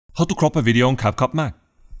How to crop a video on CapCut Mac.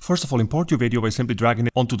 First of all, import your video by simply dragging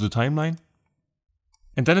it onto the timeline.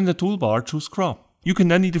 And then in the toolbar, choose crop. You can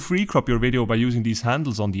then either free crop your video by using these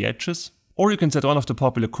handles on the edges, or you can set one of the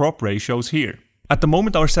popular crop ratios here. At the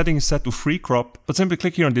moment our setting is set to free crop, but simply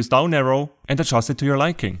click here on this down arrow and adjust it to your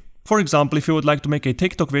liking. For example, if you would like to make a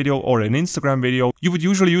TikTok video or an Instagram video, you would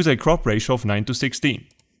usually use a crop ratio of 9:16.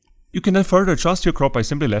 You can then further adjust your crop by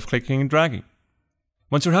simply left clicking and dragging.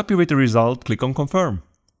 Once you're happy with the result, click on confirm.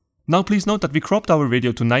 Now please note that we cropped our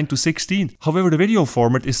video to 9:16, however the video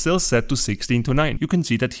format is still set to 16:9, you can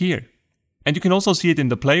see that here. And you can also see it in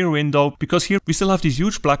the player window, because here we still have these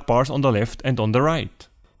huge black bars on the left and on the right.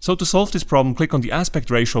 So to solve this problem, click on the aspect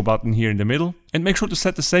ratio button here in the middle, and make sure to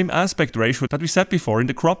set the same aspect ratio that we set before in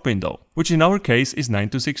the crop window, which in our case is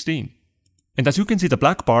 9:16. And as you can see, the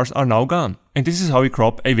black bars are now gone. And this is how we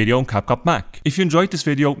crop a video on CapCut Mac. If you enjoyed this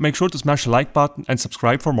video, make sure to smash the like button and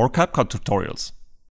subscribe for more CapCut tutorials.